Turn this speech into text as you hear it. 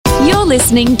You're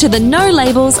listening to the No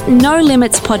Labels, No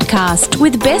Limits podcast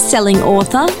with best-selling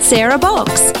author Sarah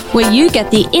Box, where you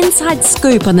get the inside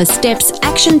scoop on the steps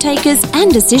action takers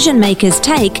and decision makers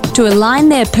take to align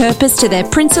their purpose to their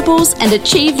principles and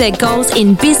achieve their goals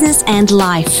in business and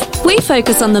life. We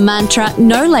focus on the mantra,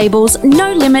 no labels,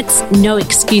 no limits, no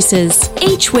excuses.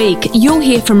 Each week, you'll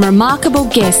hear from remarkable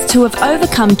guests who have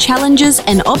overcome challenges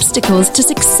and obstacles to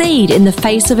succeed in the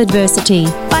face of adversity.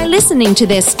 By listening to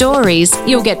their stories,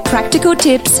 you'll get practical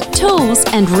tips, tools,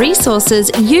 and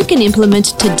resources you can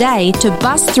implement today to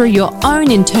bust through your own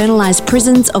internalized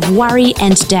prisons of worry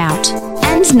and doubt.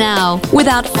 And now,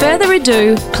 without further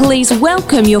ado, please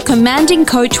welcome your commanding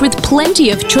coach with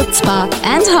plenty of chutzpah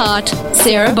and heart,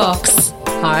 Sarah Box.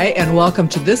 Hi, and welcome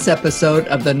to this episode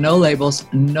of the No Labels,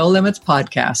 No Limits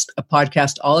podcast, a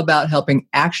podcast all about helping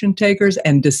action takers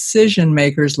and decision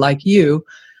makers like you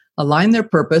align their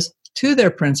purpose to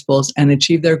their principles and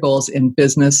achieve their goals in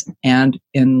business and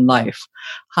in life.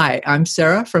 Hi, I'm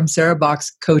Sarah from Sarah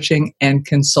Box Coaching and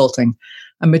Consulting.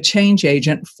 I'm a change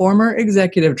agent, former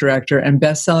executive director, and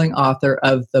best-selling author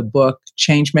of the book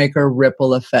Changemaker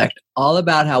Ripple Effect, all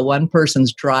about how one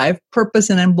person's drive, purpose,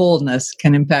 and boldness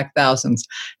can impact thousands.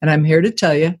 And I'm here to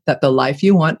tell you that the life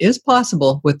you want is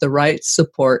possible with the right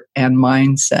support and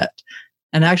mindset.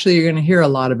 And actually, you're going to hear a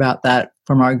lot about that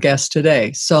from our guest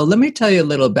today. So let me tell you a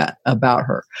little bit about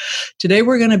her. Today,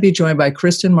 we're going to be joined by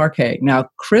Kristen Marquet. Now,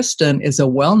 Kristen is a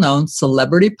well-known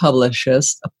celebrity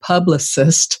publicist,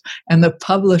 and the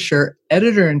publisher,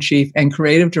 editor-in-chief, and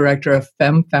creative director of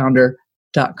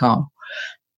FemFounder.com,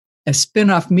 a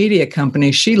spin-off media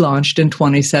company she launched in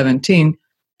 2017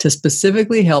 to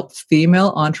specifically help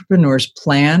female entrepreneurs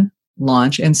plan,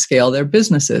 launch, and scale their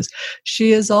businesses.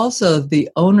 She is also the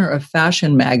owner of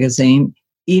fashion magazine,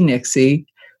 eNixie,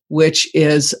 which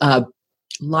is a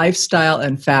lifestyle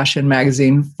and fashion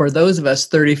magazine for those of us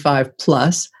 35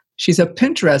 plus. She's a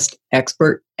Pinterest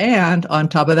expert, and on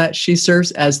top of that, she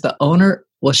serves as the owner,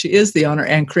 she is the owner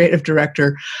and creative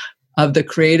director of the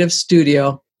creative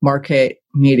studio Marquet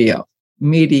Media.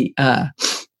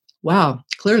 Wow,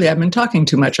 clearly I've been talking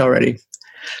too much already.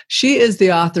 She is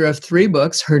the author of 3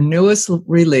 books. Her newest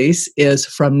release is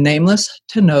From Nameless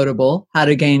to Notable: How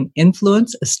to Gain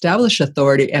Influence, Establish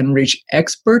Authority, and Reach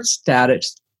Expert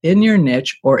Status in Your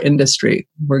Niche or Industry.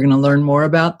 We're going to learn more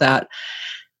about that.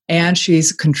 And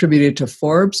she's contributed to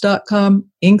Forbes.com,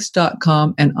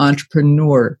 Inc.com, and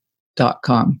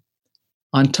Entrepreneur.com.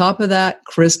 On top of that,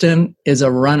 Kristen is a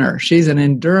runner. She's an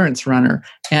endurance runner.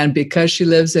 And because she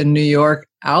lives in New York,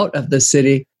 out of the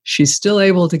city, she's still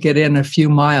able to get in a few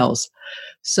miles.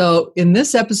 So in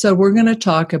this episode, we're going to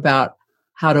talk about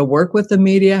how to work with the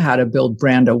media, how to build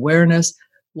brand awareness,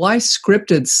 why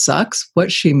scripted sucks,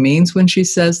 what she means when she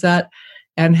says that,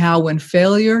 and how when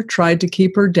failure tried to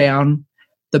keep her down,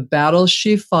 the battles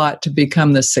she fought to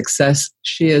become the success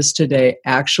she is today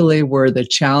actually were the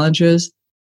challenges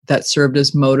that served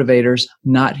as motivators,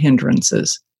 not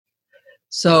hindrances.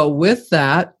 So with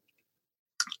that,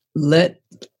 let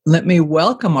me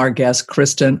welcome our guest,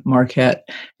 Kristen Marquet.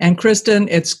 And Kristen,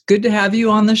 it's good to have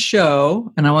you on the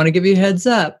show. And I want to give you a heads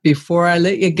up before I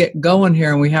let you get going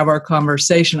here and we have our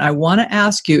conversation. I want to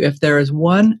ask you if there is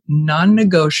one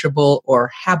non-negotiable or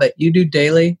habit you do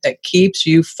daily that keeps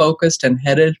you focused and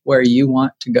headed where you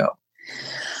want to go.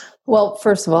 Well,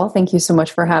 first of all, thank you so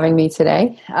much for having me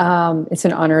today. It's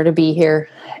an honor to be here.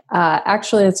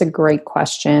 Actually, it's a great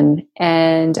question.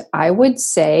 And I would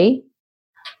say,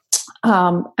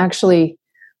 actually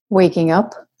waking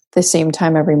up the same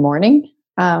time every morning.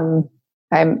 I'm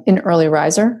an early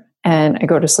riser and I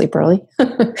go to sleep early.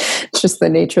 It's just the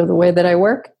nature of the way that I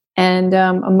work. And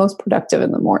I'm most productive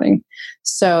in the morning.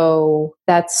 So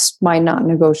that's my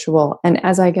non-negotiable. And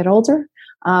as I get older,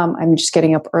 I'm just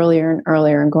getting up earlier and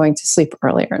earlier and going to sleep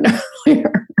earlier and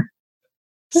earlier.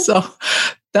 So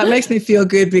that makes me feel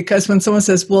good because when someone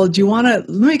says, well, do you want to,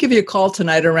 let me give you a call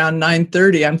tonight around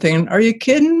 9:30. I'm thinking, are you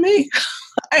kidding me?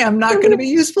 I am not going to be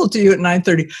useful to you at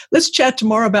 9:30. Let's chat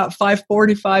tomorrow about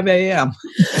 5:45 a.m.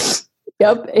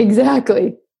 Yep,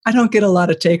 exactly. I don't get a lot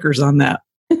of takers on that.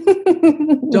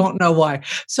 Don't know why.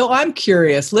 So I'm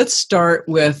curious. Let's start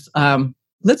with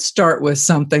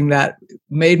something that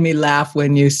made me laugh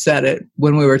when you said it,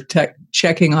 when we were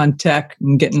checking on tech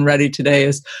and getting ready today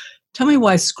is, tell me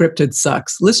why scripted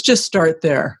sucks. Let's just start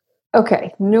there.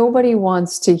 Okay. Nobody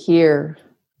wants to hear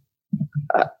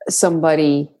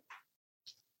somebody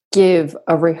give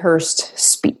a rehearsed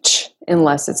speech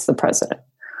unless it's the president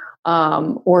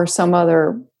or some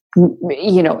other,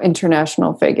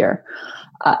 international figure.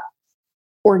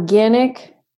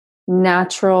 Organic,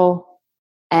 natural,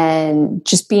 and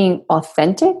just being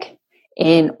authentic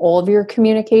in all of your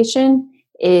communication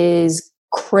is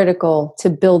critical to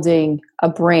building a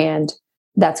brand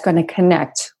that's going to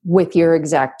connect with your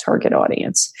exact target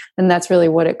audience. And that's really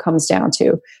what it comes down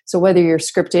to. So whether you're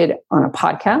scripted on a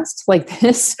podcast like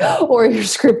this, or you're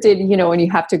scripted, and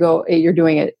you have to go, you're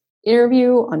doing an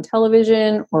interview on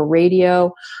television or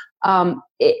radio,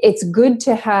 it's good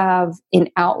to have an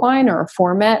outline or a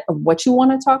format of what you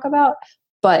want to talk about,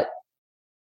 but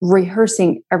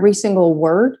rehearsing every single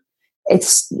word,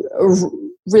 it's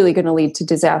really going to lead to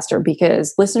disaster,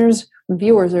 because listeners,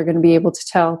 viewers are going to be able to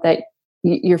tell that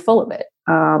you're full of it.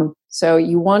 So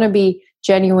you want to be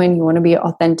genuine, you want to be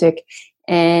authentic,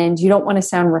 and you don't want to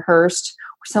sound rehearsed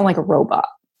or sound like a robot.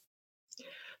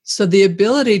 So the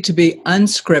ability to be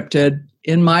unscripted,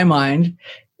 in my mind,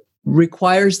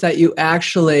 requires that you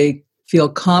actually feel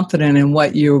confident in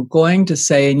what you're going to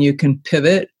say, and you can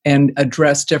pivot and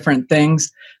address different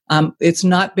things. It's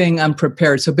not being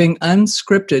unprepared. So being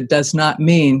unscripted does not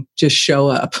mean just show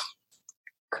up.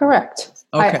 Correct.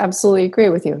 Okay. I absolutely agree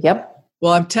with you. Yep.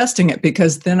 Well, I'm testing it,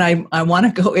 because then I want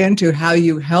to go into how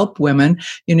you help women.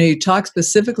 You talk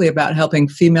specifically about helping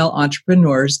female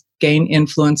entrepreneurs gain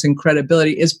influence and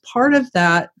credibility. Is part of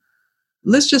that,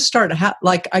 let's just start,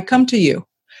 like I come to you,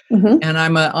 and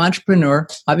I'm an entrepreneur.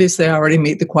 Obviously, I already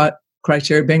meet the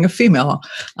criteria of being a female.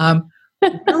 Where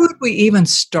would we even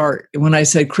start when I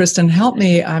said, Kristen, help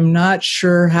me? I'm not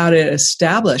sure how to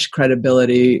establish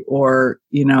credibility or,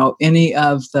 any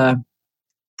of the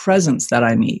presence that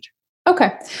I need.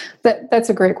 Okay, that's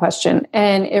a great question.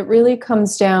 And it really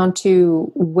comes down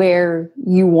to where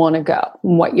you want to go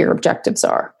and what your objectives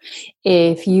are.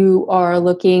 If you are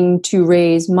looking to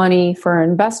raise money from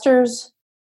investors,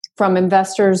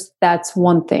 that's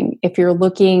one thing. If you're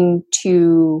looking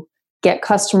to get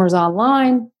customers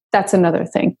online, that's another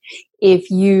thing.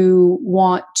 If you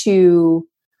want to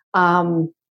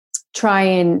try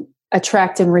and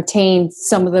attract and retain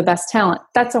some of the best talent,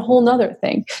 that's a whole nother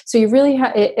thing. So you really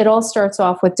it all starts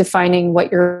off with defining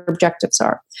what your objectives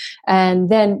are. And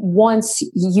then once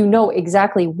you know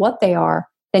exactly what they are,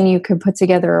 then you can put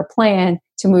together a plan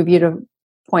to move you to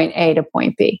point A to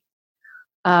point B.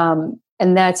 And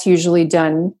that's usually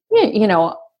done,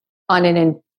 on an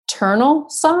internal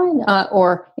side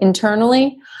or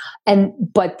internally.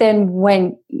 But then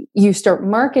when you start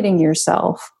marketing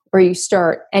yourself, or you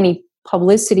start any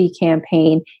publicity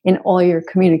campaign, in all your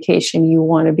communication, you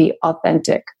want to be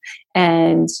authentic,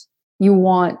 and you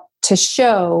want to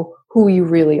show who you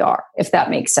really are, if that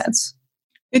makes sense.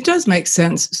 It does make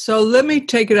sense. So let me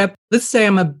take it up. Let's say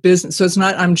I'm a business. So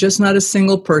I'm just not a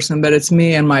single person, but it's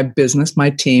me and my business, my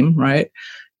team, right?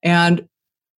 And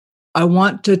I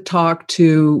want to talk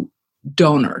to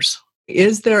donors.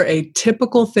 Is there a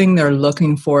typical thing they're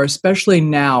looking for, especially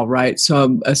now, right?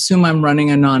 So assume I'm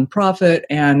running a nonprofit,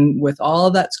 and with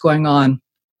all that's going on,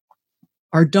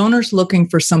 are donors looking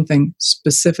for something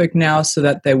specific now so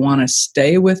that they want to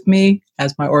stay with me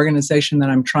as my organization that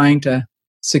I'm trying to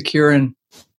secure and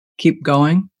keep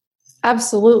going?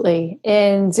 Absolutely.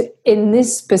 And in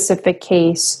this specific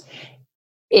case,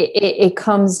 it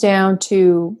comes down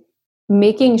to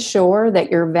making sure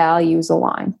that your values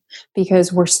align,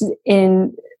 because we're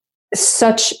in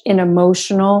such an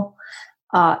emotional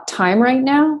time right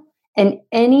now. And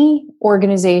any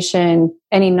organization,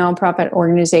 any nonprofit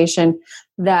organization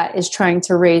that is trying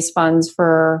to raise funds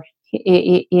for,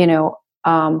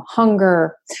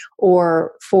 hunger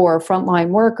or for frontline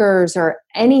workers or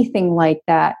anything like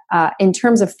that, in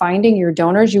terms of finding your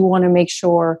donors, you want to make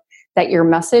sure that your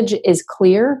message is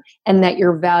clear and that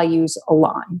your values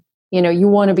align. You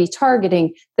want to be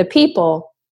targeting the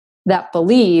people that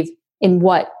believe in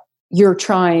what you're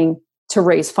trying to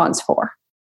raise funds for.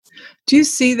 Do you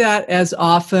see that as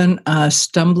often a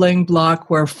stumbling block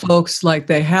where folks,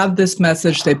 they have this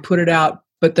message, they put it out,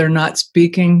 but they're not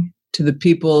speaking to the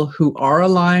people who are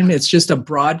aligned? It's just a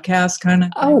broadcast kind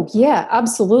of thing? Oh, yeah,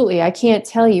 absolutely. I can't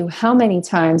tell you how many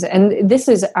times, and this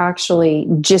is actually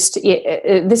just,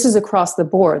 this is across the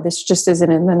board. This just isn't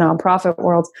in the nonprofit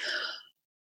world.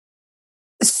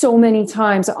 So many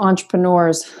times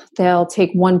entrepreneurs, they'll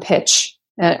take one pitch.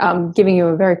 I'm giving you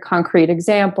a very concrete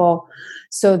example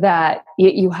so that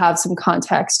you have some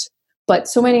context. But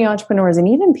so many entrepreneurs, and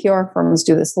even PR firms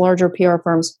do this, larger PR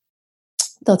firms,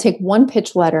 they'll take one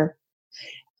pitch letter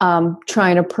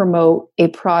trying to promote a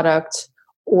product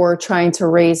or trying to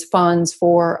raise funds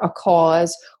for a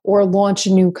cause or launch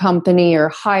a new company or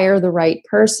hire the right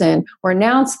person or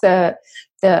announce the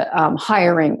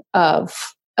hiring of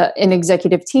an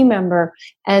executive team member,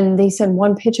 and they send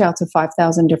one pitch out to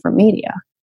 5,000 different media.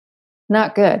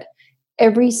 Not good.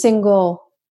 Every single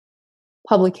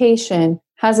publication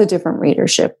has a different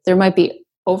readership. There might be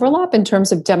overlap in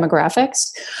terms of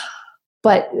demographics,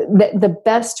 but the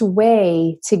best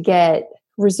way to get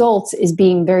results is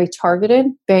being very targeted,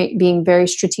 being very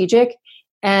strategic,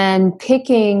 and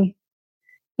picking,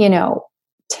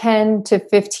 10 to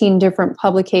 15 different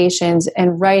publications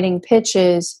and writing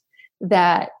pitches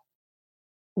that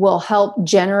will help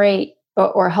generate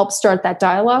or help start that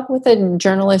dialogue with a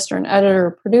journalist or an editor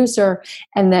or producer,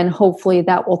 and then hopefully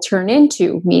that will turn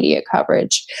into media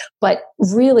coverage. But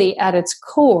really at its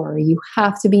core, you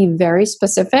have to be very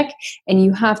specific, and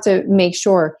you have to make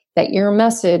sure that your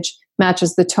message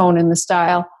matches the tone and the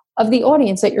style of the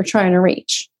audience that you're trying to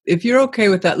reach. If you're okay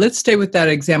with that, let's stay with that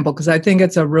example, because I think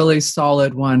it's a really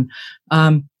solid one.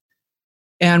 And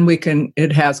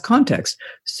it has context.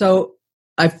 So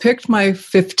I've picked my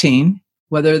 15,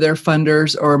 whether they're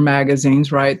funders or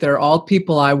magazines, right? They're all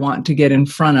people I want to get in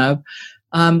front of.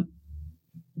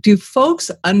 Do folks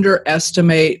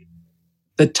underestimate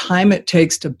the time it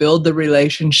takes to build the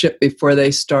relationship before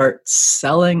they start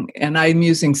selling? And I'm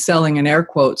using selling in air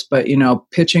quotes, but,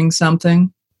 pitching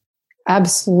something?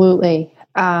 Absolutely.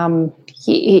 They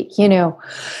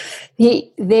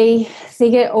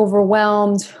get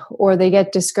overwhelmed or they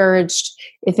get discouraged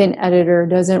if an editor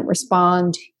doesn't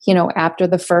respond, after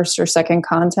the first or second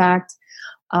contact.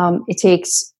 It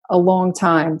takes a long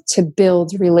time to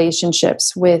build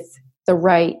relationships with the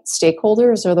right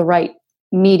stakeholders or the right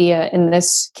media in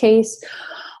this case.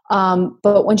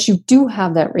 But once you do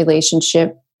have that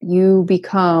relationship, you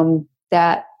become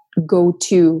that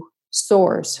go-to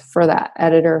source for that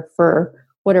editor for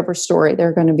whatever story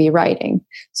they're going to be writing.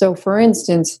 So for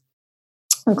instance,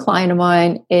 a client of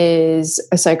mine is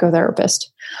a psychotherapist.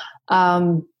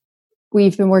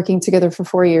 We've been working together for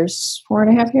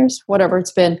 4.5 years, whatever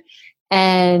it's been.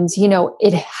 And,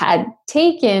 it had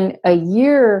taken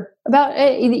about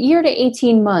a year to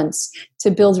 18 months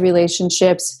to build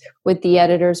relationships with the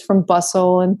editors from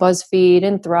Bustle and BuzzFeed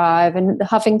and Thrive and the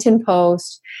Huffington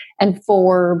Post and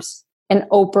Forbes and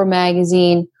Oprah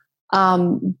magazine.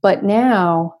 But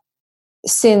now,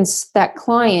 since that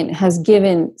client has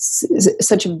given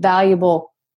such valuable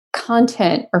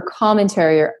content or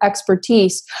commentary or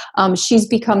expertise, she's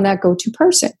become that go-to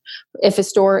person. If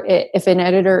an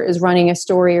editor is running a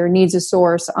story or needs a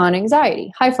source on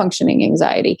anxiety, high functioning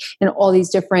anxiety, and all these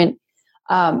different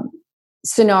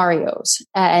scenarios.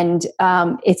 And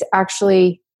it's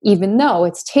actually, even though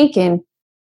it's taken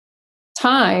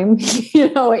time,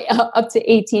 up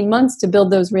to 18 months to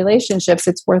build those relationships,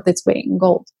 it's worth its weight in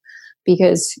gold,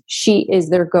 because she is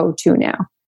their go-to now.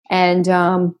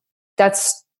 And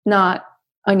that's not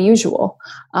unusual.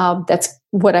 That's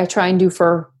what I try and do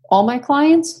for all my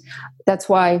clients. That's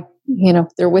why,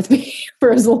 they're with me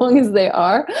for as long as they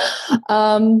are.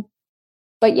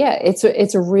 But yeah,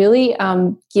 it's really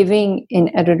giving an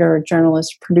editor,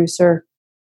 journalist, producer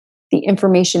the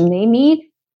information they need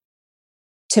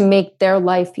to make their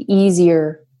life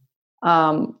easier,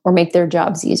 or make their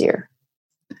jobs easier.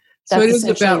 So it is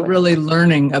about really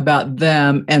learning about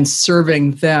them and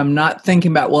serving them, not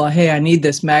thinking about, well, hey, I need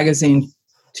this magazine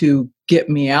to get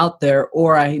me out there,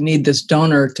 or I need this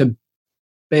donor to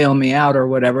bail me out or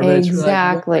whatever. But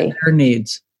exactly. It's really their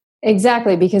needs.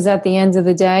 Exactly. Because at the end of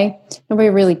the day, nobody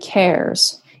really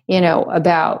cares,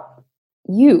 about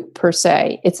you per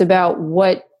se. It's about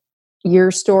what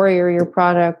your story or your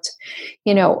product,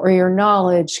 or your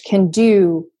knowledge can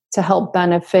do to help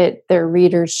benefit their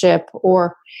readership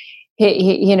or,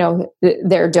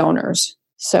 their donors.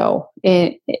 So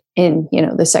in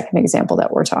the second example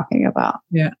that we're talking about.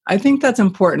 Yeah, I think that's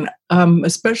important,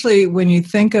 especially when you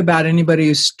think about anybody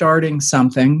who's starting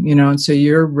something, and so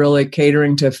you're really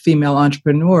catering to female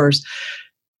entrepreneurs.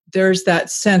 There's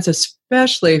that sense,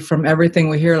 especially from everything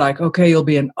we hear, like, okay, you'll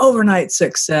be an overnight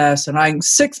success and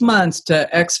 6 months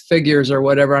to X figures or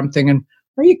whatever. I'm thinking,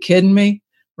 are you kidding me?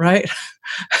 Right?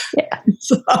 Yeah.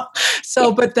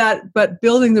 But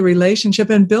building the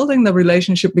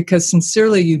relationship because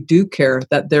sincerely you do care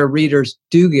that their readers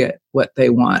do get what they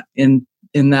want in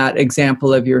that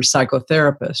example of your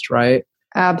psychotherapist, right?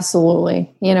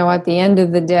 Absolutely. At the end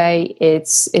of the day,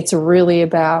 it's really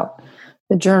about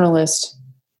the journalist,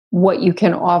 what you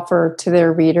can offer to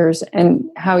their readers and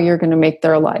how you're going to make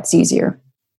their lives easier.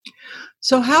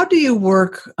 So how do you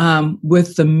work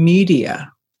with the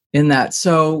media in that?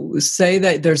 So say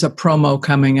that there's a promo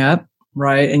coming up,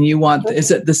 right? And you want, is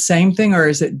it the same thing or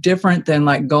is it different than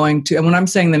like going to, and when I'm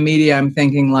saying the media, I'm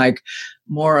thinking like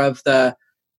more of the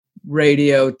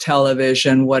radio,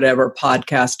 television, whatever,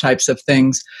 podcast types of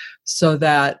things, so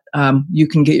that you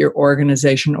can get your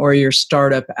organization or your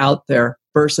startup out there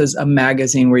versus a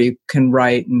magazine where you can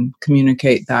write and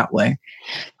communicate that way?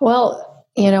 Well,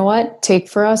 You know what? Take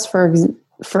for us,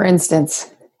 for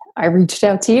instance, I reached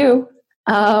out to you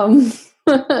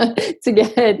to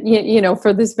get,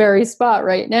 for this very spot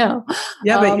right now.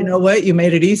 Yeah, but you know what? You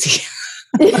made it easy.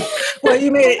 Well,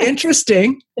 you made it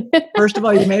interesting. First of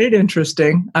all, you made it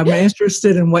interesting. I'm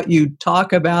interested in what you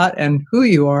talk about and who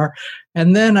you are.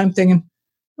 And then I'm thinking,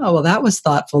 oh, well, that was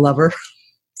thoughtful of her.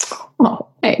 Oh,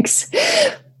 thanks.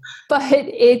 But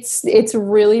it's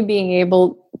really being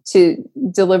able to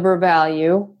deliver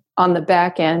value on the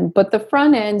back end. But the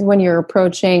front end, when you're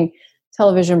approaching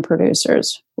television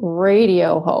producers,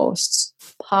 radio hosts,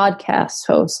 podcast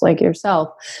hosts like yourself,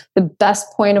 the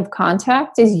best point of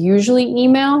contact is usually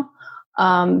email.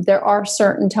 There are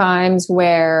certain times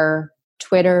where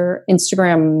Twitter,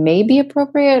 Instagram may be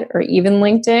appropriate, or even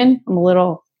LinkedIn. I'm a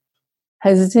little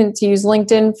hesitant to use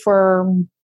LinkedIn for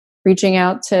reaching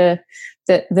out to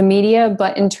the media,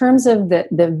 but in terms of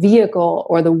the vehicle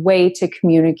or the way to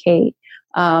communicate,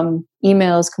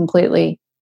 email is completely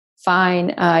fine.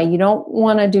 You don't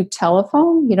want to do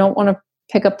telephone. You don't want to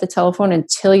pick up the telephone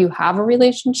until you have a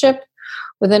relationship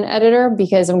with an editor,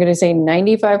 because I'm going to say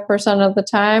 95% of the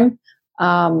time,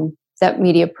 that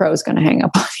media pro is going to hang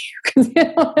up on you because they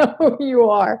don't know who you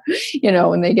are,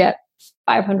 when they get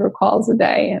 500 calls a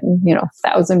day and,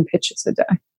 1,000 pitches a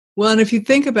day. Well, and if you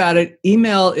think about it,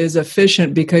 email is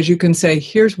efficient because you can say,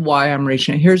 here's why I'm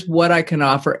reaching, here's what I can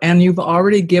offer. And you've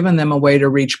already given them a way to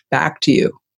reach back to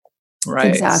you. Right.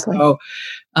 Exactly. So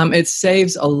it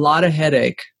saves a lot of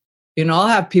headache. I'll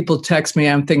have people text me.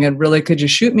 I'm thinking, really, could you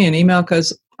shoot me an email?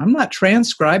 Because I'm not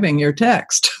transcribing your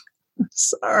text.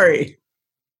 Sorry.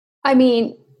 I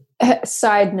mean,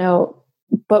 side note,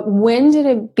 but when did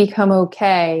it become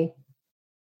okay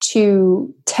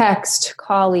to text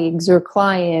colleagues or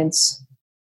clients?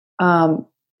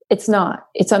 It's not.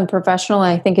 It's unprofessional.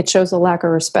 I think it shows a lack of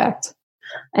respect.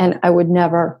 And I would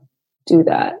never do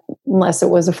that unless it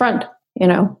was a friend,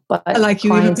 but I like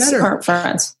you even better. Aren't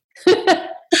friends.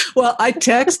 Well, I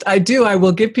text. I do. I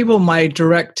will give people my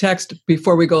direct text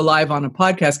before we go live on a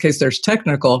podcast in case there's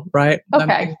technical, right?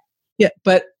 Okay. Yeah,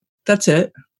 but that's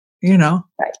it. Right.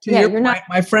 To your point, not.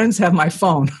 My friends have my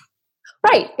phone.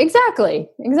 Right. Exactly.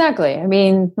 I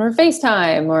mean, or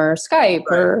FaceTime or Skype,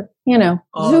 right, or,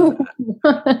 Zoom.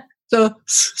 So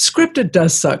scripted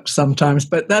does suck sometimes,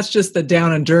 but that's just the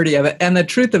down and dirty of it. And the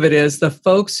truth of it is the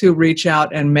folks who reach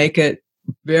out and make it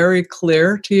very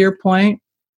clear, to your point,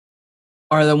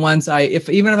 are the ones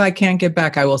even if I can't get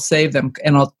back, I will save them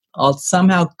and I'll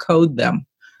somehow code them.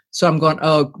 So I'm going,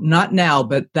 oh, not now,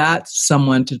 but that's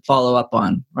someone to follow up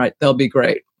on, right? They'll be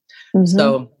great. Mm-hmm.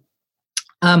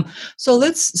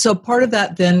 So part of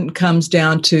that then comes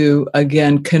down to,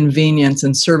 again, convenience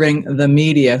and serving the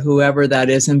media, whoever that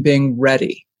is, and being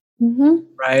ready. Mm-hmm.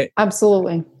 Right?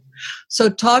 Absolutely. So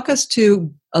talk us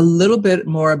to a little bit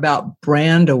more about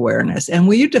brand awareness. And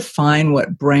will you define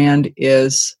what brand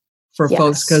is for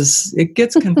folks? Because it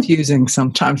gets confusing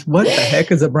sometimes. What the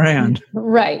heck is a brand?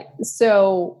 Right.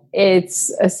 So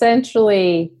it's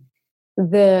essentially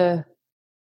the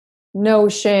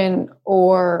notion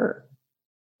or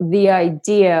the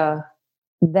idea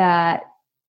that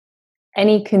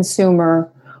any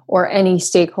consumer or any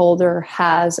stakeholder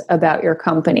has about your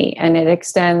company. And it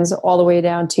extends all the way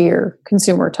down to your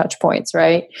consumer touch points,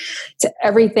 right? To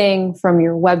everything from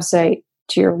your website,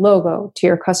 to your logo, to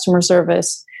your customer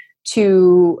service,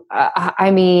 to,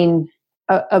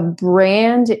 a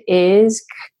brand is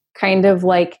kind of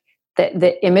like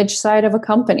the image side of a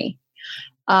company.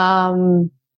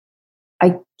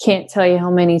 I can't tell you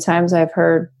how many times I've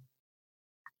heard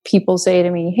people say to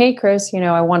me, hey, Chris,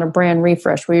 I want a brand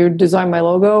refresh. Will you design my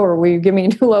logo or will you give me a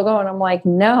new logo? And I'm like,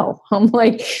 no. I'm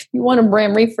like, you want a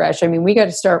brand refresh? I mean, we got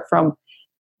to start from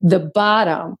the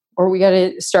bottom, or we got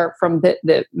to start from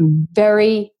the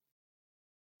very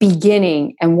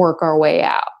beginning and work our way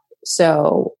out.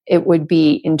 So it would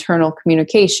be internal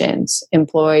communications,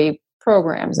 employee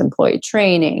programs, employee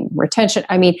training, retention.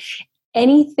 I mean,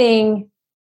 anything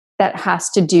that has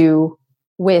to do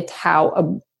with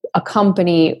how a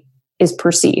company is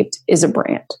perceived is a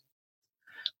brand.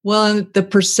 Well, and the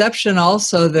perception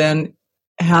also then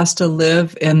has to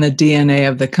live in the DNA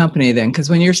of the company then, because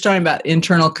when you're starting about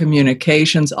internal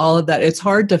communications, all of that, it's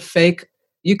hard to fake.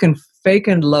 You can fake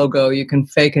a logo, you can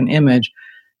fake an image.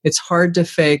 It's hard to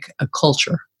fake a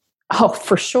culture. Oh,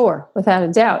 for sure, without a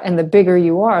doubt. And the bigger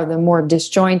you are, the more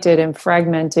disjointed and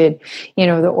fragmented,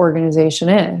 the organization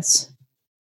is.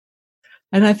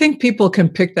 And I think people can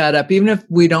pick that up, even if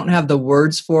we don't have the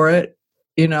words for it.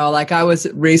 Like I was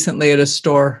recently at a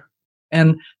store,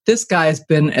 and this guy has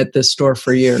been at this store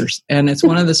for years. And it's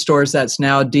one of the stores that's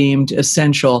now deemed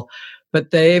essential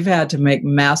but they've had to make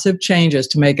massive changes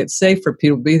to make it safe for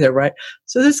people to be there, right?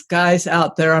 So this guy's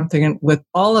out there, I'm thinking, with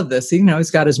all of this,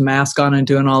 he's got his mask on and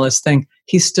doing all this thing.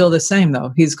 He's still the same,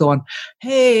 though. He's going,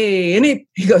 hey,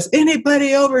 he goes,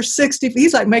 anybody over 60?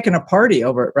 He's like making a party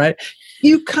over it, right?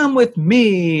 You come with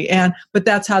me. But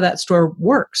that's how that store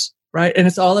works, right? And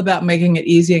it's all about making it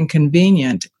easy and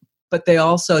convenient. But they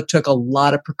also took a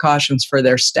lot of precautions for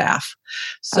their staff.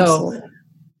 So Absolutely.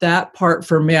 That part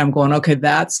for me, I'm going, okay,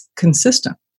 that's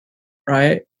consistent,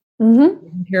 right?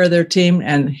 Mm-hmm. Here are their team,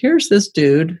 and here's this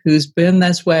dude who's been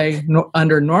this way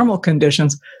under normal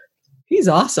conditions. He's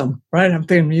awesome, right? I'm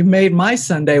thinking, you made my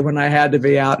Sunday when I had to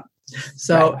be out.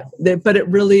 So, right. But it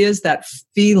really is that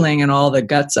feeling and all the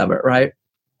guts of it, right?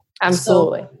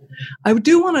 Absolutely. So I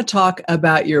do want to talk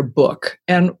about your book.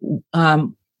 And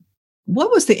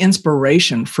what was the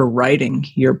inspiration for writing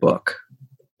your book?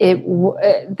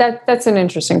 That's an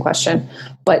interesting question.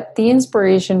 But the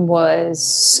inspiration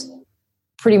was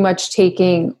pretty much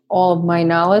taking all of my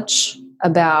knowledge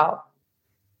about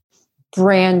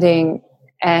branding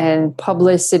and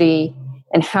publicity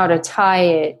and how to tie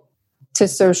it to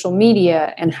social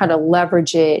media and how to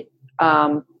leverage it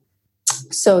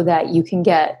so that you can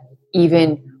get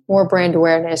even more brand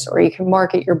awareness, or you can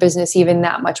market your business even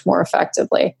that much more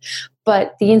effectively.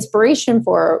 But the inspiration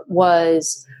for it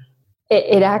was,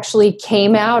 it actually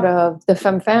came out of the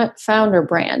FemFounder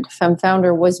brand.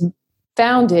 FemFounder was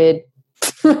founded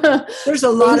There's a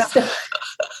lot of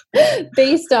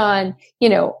based on,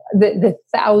 the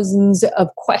thousands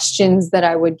of questions that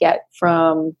I would get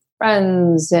from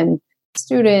friends and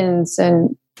students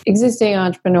and existing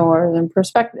entrepreneurs and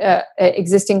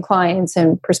existing clients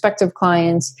and prospective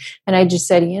clients. And I just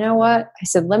said, you know what? I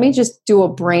said, let me just do a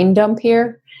brain dump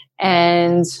here.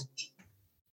 And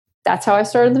that's how I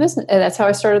started the business. That's how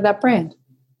I started that brand.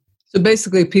 So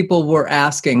basically people were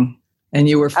asking and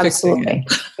you were fixing it.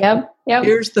 Yep.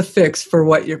 Here's the fix for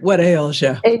what ails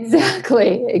you.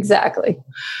 Exactly.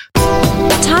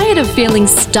 Tired of feeling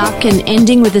stuck and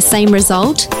ending with the same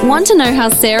result? Want to know how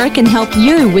Sarah can help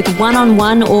you with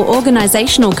one-on-one or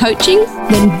organizational coaching?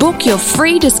 Then book your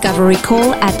free discovery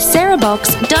call at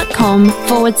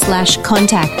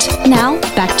sarahbox.com/contact. Now,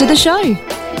 back to the show.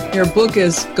 Your book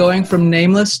is Going from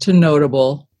Nameless to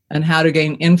Notable and How to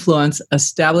Gain Influence,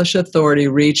 Establish Authority,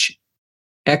 Reach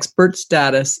Expert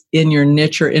Status in Your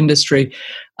Niche or Industry.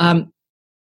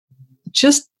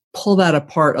 Just pull that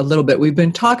apart a little bit. We've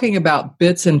been talking about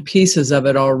bits and pieces of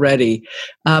it already.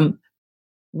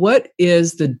 What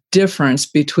is the difference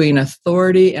between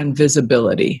authority and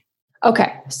visibility?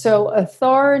 Okay, so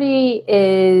authority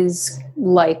is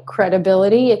like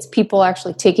credibility. It's people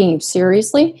actually taking you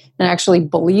seriously and actually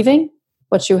believing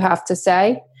what you have to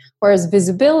say. Whereas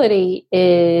visibility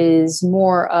is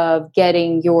more of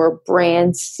getting your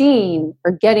brand seen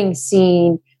or getting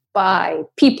seen by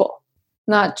people,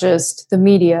 not just the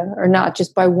media or not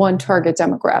just by one target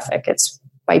demographic. It's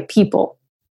by people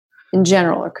in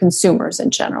general or consumers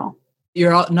in general.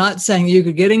 You're not saying you're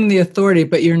getting the authority,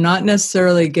 but you're not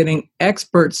necessarily getting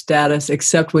expert status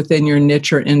except within your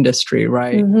niche or industry,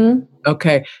 right? Mm-hmm.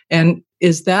 Okay. And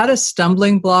is that a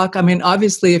stumbling block? I mean,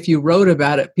 obviously, if you wrote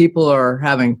about it, people are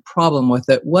having problem with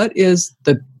it. What's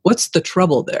the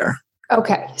trouble there?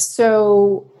 Okay.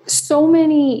 So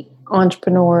many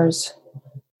entrepreneurs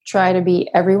try to be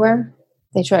everywhere.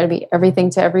 They try to be everything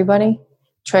to everybody,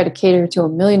 try to cater to a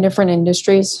million different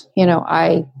industries.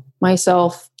 I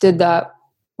myself did that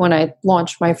when I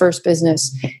launched my first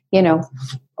business,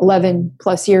 11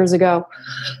 plus years ago.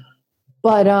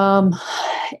 But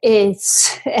they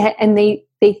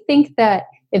think that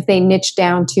if they niche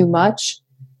down too much,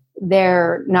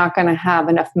 they're not going to have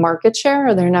enough market share,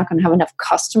 or they're not going to have enough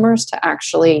customers to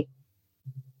actually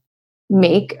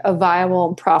make a viable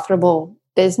and profitable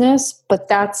business. But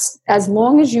that's as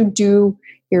long as you do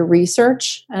your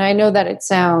research. And I know that it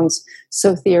sounds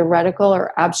so theoretical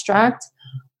or abstract,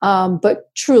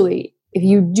 but truly, if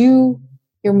you do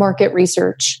your market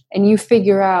research and you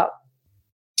figure out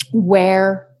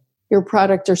where your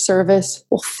product or service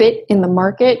will fit in the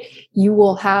market,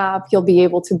 you'll be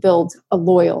able to build a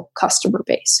loyal customer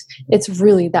base. It's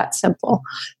really that simple.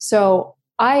 So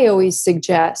I always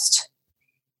suggest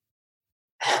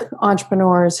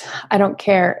entrepreneurs, I don't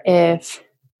care if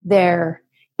they're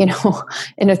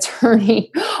an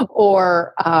attorney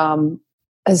or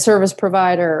a service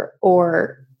provider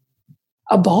or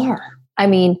a bar. I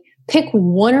mean, pick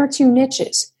one or two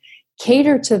niches,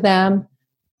 cater to them,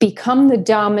 become the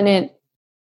dominant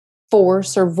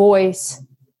force or voice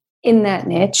in that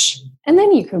niche, and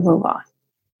then you can move on.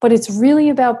 But it's really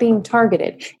about being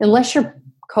targeted. Unless you're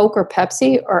Coke or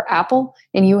Pepsi or Apple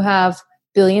and you have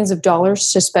billions of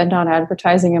dollars to spend on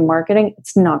advertising and marketing,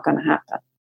 it's not going to happen.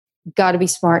 You got to be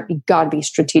smart. You got to be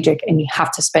strategic, and you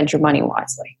have to spend your money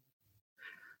wisely.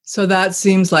 So that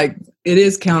seems like it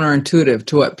is counterintuitive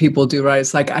to what people do, right?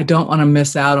 It's like, I don't want to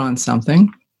miss out on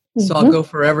something, so I'll go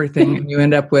for everything, and you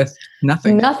end up with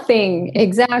nothing. Nothing.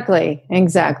 Exactly.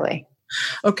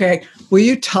 Okay. Will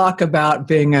you talk about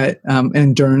being an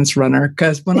endurance runner?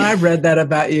 Because when I read that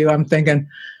about you, I'm thinking,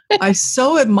 I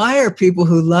so admire people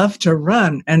who love to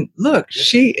run. And look,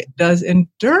 she does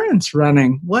endurance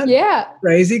running. What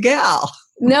crazy gal.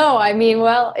 No, I mean,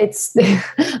 well,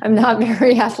 I'm not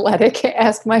very athletic.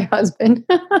 Ask my husband.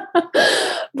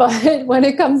 But when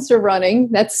it comes to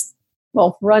running,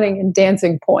 running and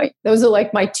dancing point. Those are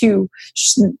like my two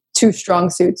strong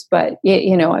suits. But,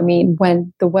 I mean,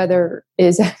 when the weather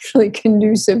is actually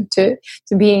conducive to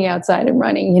being outside and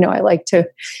running, I like to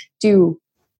do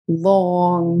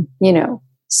long,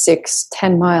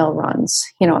 6-10 mile runs,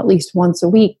 at least once a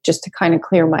week, just to kind of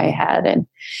clear my head. And,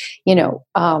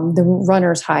 the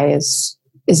runner's high is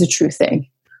a true thing.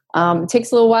 It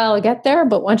takes a little while to get there,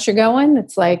 but once you're going,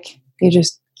 it's like, you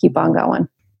just keep on going.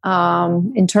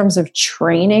 In terms of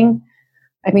training,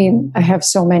 I mean, I have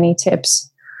so many tips.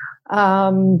 I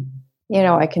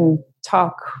can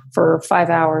talk for 5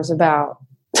 hours about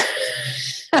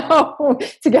how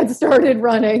to get started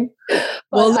running.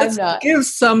 Well, let's give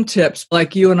some tips.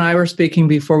 Like you and I were speaking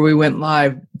before we went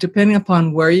live, depending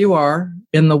upon where you are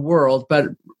in the world, but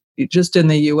just in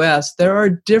the US, there are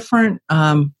different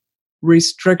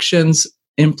restrictions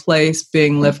in place,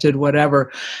 being lifted,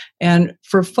 whatever. And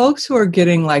for folks who are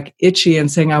getting like itchy and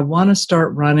saying, I want to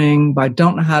start running, but I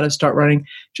don't know how to start running,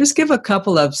 just give a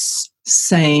couple of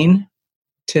sane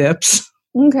tips.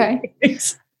 Okay.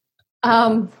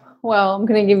 Well, I'm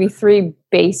going to give you 3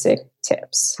 basic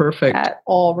tips. Perfect. That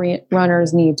all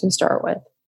runners need to start with.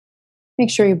 Make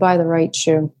sure you buy the right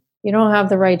shoe. You don't have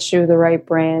the right shoe, the right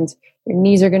brand, your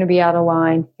knees are going to be out of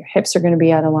line, your hips are going to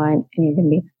be out of line, and you're going to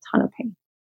be in a ton of pain.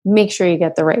 Make sure you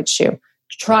get the right shoe.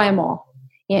 Try them all.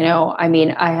 I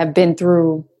mean, I have been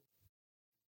through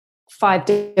 5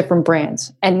 different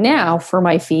brands. And now for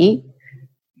my feet,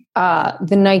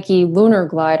 the Nike Lunar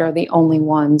Glide are the only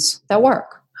ones that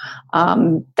work.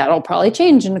 That'll probably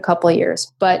change in a couple of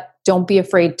years, but don't be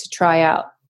afraid to try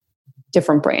out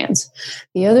different brands.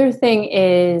 The other thing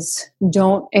is,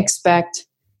 don't expect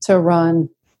to run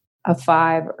a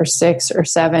 5 or 6 or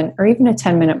 7 or even a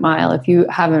 10-minute mile if you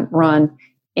haven't run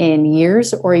in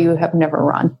years or you have never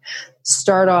run.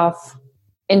 Start off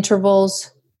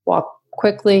intervals, walk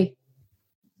quickly,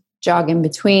 jog in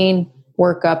between,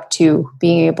 work up to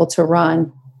being able to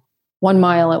run 1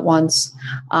 mile at once,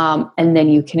 and then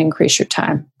you can increase your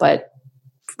time. But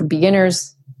for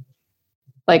beginners,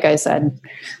 like I said,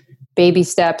 baby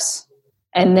steps,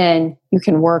 and then you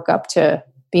can work up to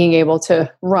being able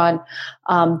to run.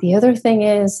 The other thing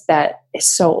is that is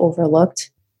so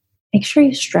overlooked. Make sure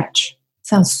you stretch. It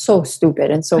sounds so stupid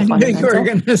and so fundamental. I knew you were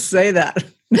going to say that.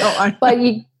 No, but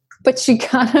you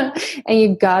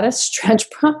gotta stretch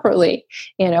properly.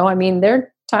 I mean, there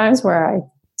are times where I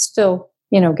still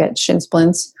get shin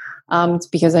splints. It's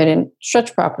because I didn't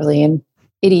stretch properly, and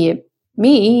idiot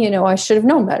me, I should have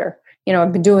known better.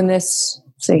 I've been doing this,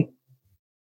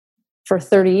 for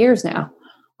 30 years now.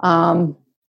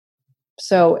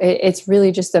 So it's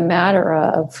really just a matter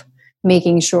of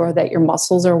making sure that your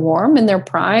muscles are warm and they're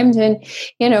primed, and,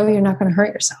 you're not going to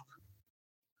hurt yourself.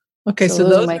 Okay. So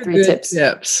those are my 3 tips.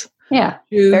 Yeah.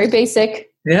 Shoes. Very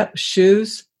basic. Yep.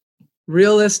 Shoes,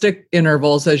 realistic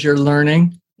intervals as you're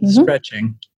learning.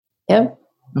 Stretching. Yep.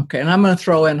 Okay, and I'm going to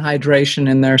throw in hydration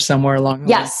in there somewhere along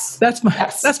the way.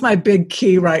 That's my big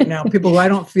key right now. People who I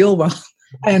don't feel well,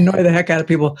 I annoy the heck out of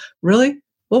people. Really?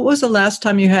 What was the last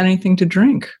time you had anything to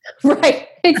drink? Right,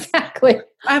 exactly.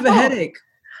 I have a headache.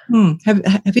 Have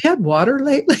you had water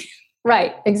lately?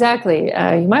 Right, exactly.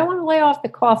 You might want to lay off the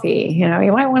coffee. You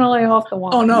might want to lay off the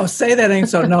wine. Oh, no, say that ain't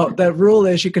so. No, the rule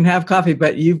is you can have coffee,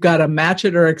 but you've got to match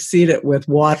it or exceed it with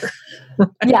water. Right?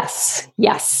 Yes.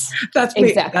 That's me.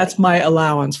 Exactly. That's my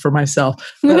allowance for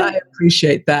myself. But I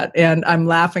appreciate that. And I'm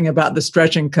laughing about the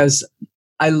stretching because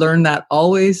I learned that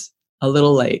always a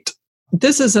little late.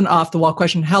 This is an off-the-wall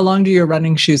question. How long do your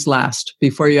running shoes last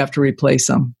before you have to replace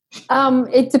them?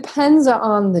 It depends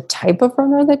on the type of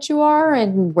runner that you are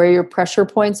and where your pressure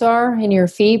points are in your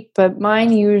feet. But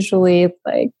mine usually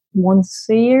like once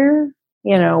a year,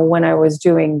 when I was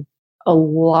doing a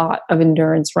lot of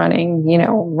endurance running,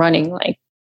 running like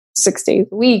 6 days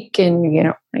a week and,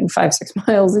 running 5-6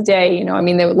 miles a day, I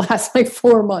mean, they would last like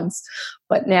 4 months.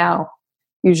 But now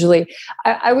usually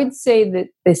I would say that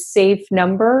the safe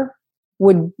number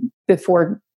would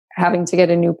before having to get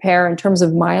a new pair in terms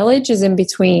of mileage is in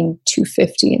between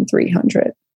 250 and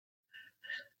 300.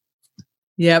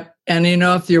 Yep. And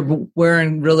if you're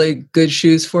wearing really good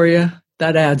shoes for you,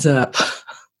 that adds up.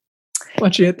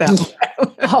 Once you hit that one.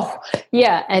 Oh,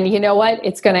 yeah. And you know what?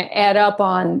 It's going to add up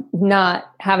on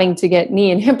not having to get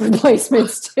knee and hip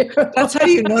replacements too. That's how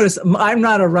you notice. I'm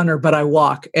not a runner, but I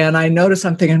walk. And I notice,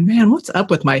 I'm thinking, man, what's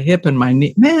up with my hip and my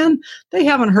knee? Man, they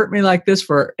haven't hurt me like this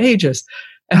for ages.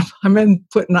 And I'm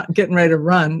getting ready to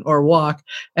run or walk.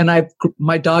 And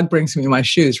my dog brings me my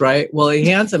shoes, right? Well, he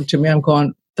hands them to me. I'm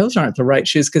going, those aren't the right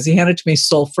shoes, because he handed to me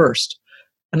sole first.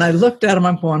 And I looked at him,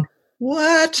 I'm going,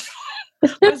 what?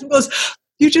 I suppose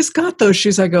you just got those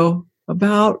shoes. I go,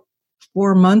 about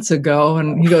 4 months ago.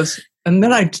 And he goes, and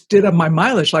then I did up my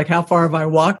mileage, like how far have I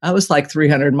walked? I was like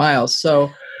 300 miles. So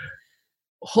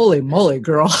holy moly,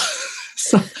 girl.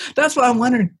 So that's why I'm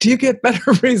wondering, do you get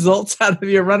better results out of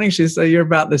your running shoes? So you're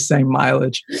about the same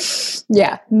mileage.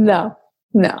 Yeah, no.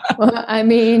 I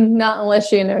mean, not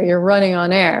unless you're running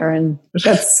on air, and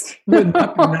that's wouldn't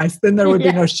that be nice? Then there would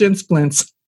be no shin splints.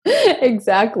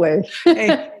 Exactly.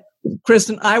 Hey,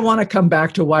 Kristen, I want to come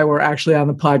back to why we're actually on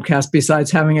the podcast, besides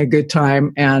having a good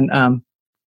time and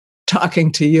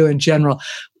talking to you in general.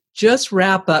 Just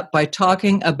wrap up by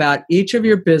talking about each of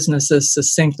your businesses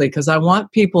succinctly, because I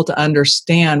want people to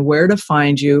understand where to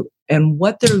find you and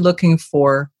what they're looking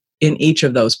for in each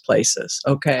of those places.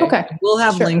 Okay. We'll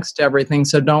have links to everything,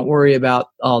 so don't worry about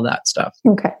all that stuff.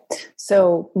 Okay.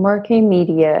 So Marquee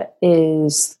Media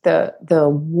is the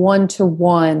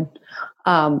one-to-one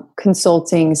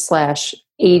consulting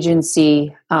 /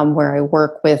 agency where I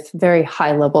work with very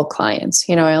high-level clients.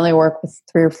 I only work with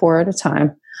 3 or 4 at a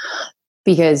time,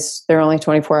 because there are only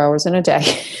 24 hours in a day.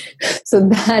 So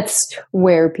that's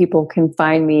where people can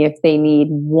find me if they need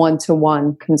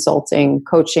one-to-one consulting,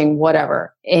 coaching,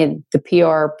 whatever, in the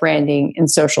PR, branding, and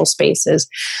social spaces.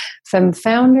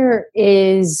 FemFounder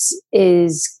is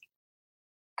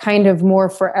kind of more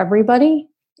for everybody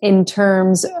in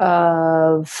terms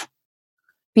of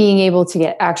being able to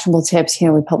get actionable tips.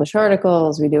 We publish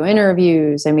articles, we do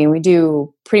interviews. I mean, we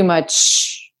do pretty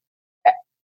much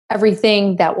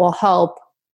everything that will help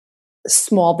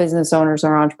small business owners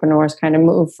or entrepreneurs kind of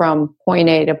move from point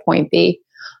A to point B,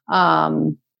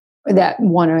 that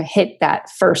want to hit that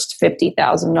first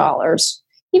 $50,000,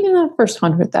 even that first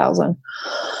 $100,000.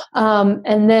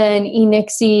 And then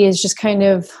eNixie is just kind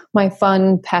of my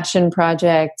fun passion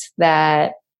project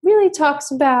that really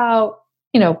talks about,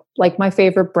 like my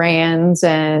favorite brands,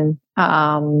 and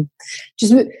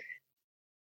just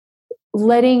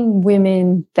letting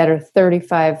women that are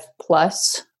 35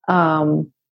 plus,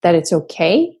 that it's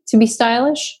okay to be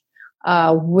stylish,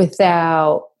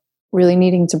 without really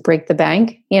needing to break the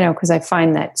bank, because I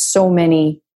find that so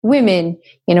many women,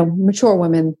 mature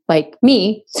women like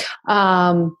me,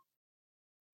 are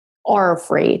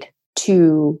afraid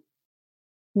to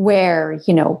wear,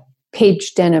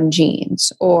 Paige denim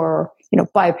jeans, or,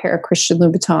 buy a pair of Christian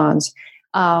Louboutins,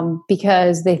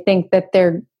 because they think that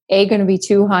they're going to be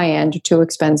too high end or too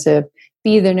expensive.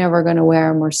 B, they're never going to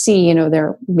wear them, or C,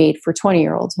 they're made for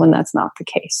 20-year-olds, when that's not the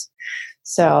case.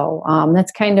 So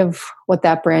that's kind of what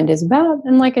that brand is about.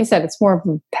 And like I said, it's more of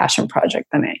a passion project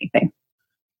than anything.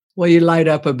 Well, you light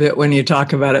up a bit when you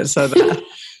talk about it, so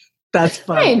that's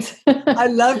fun. Right. I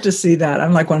love to see that.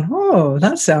 I'm like, oh,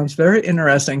 that sounds very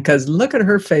interesting, because look at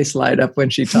her face light up when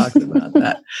she talks about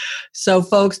that. So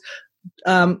folks,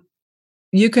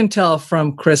 you can tell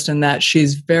from Kristen that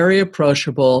she's very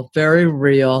approachable, very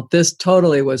real. This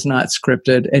totally was not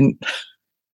scripted, and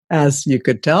as you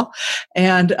could tell.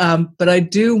 And but I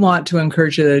do want to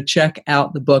encourage you to check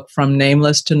out the book From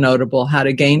Nameless to Notable: How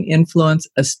to Gain Influence,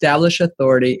 Establish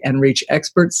Authority, and Reach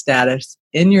Expert Status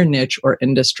in Your Niche or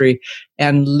Industry.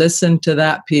 And listen to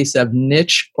that piece of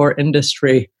niche or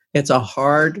industry. It's a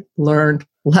hard-learned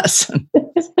lesson.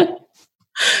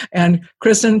 And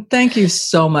Kristen, thank you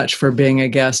so much for being a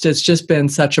guest. It's just been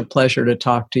such a pleasure to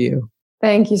talk to you.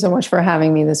 Thank you so much for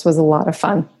having me. This was a lot of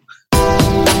fun.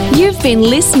 You've been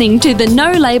listening to the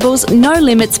No Labels, No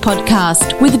Limits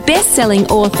podcast with best-selling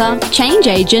author, change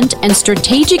agent, and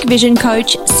strategic vision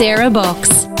coach, Sarah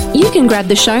Box. You can grab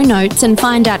the show notes and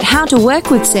find out how to work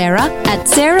with Sarah at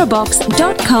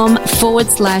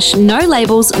sarahbox.com/No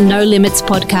Labels, No Limits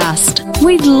podcast.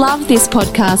 We'd love this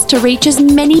podcast to reach as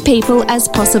many people as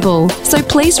possible. So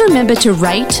please remember to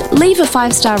rate, leave a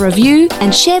 5-star review,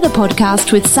 and share the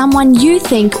podcast with someone you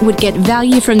think would get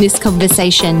value from this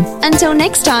conversation. Until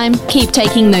next time, keep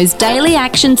taking those daily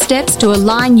action steps to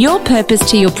align your purpose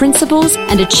to your principles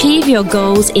and achieve your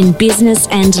goals in business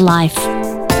and life.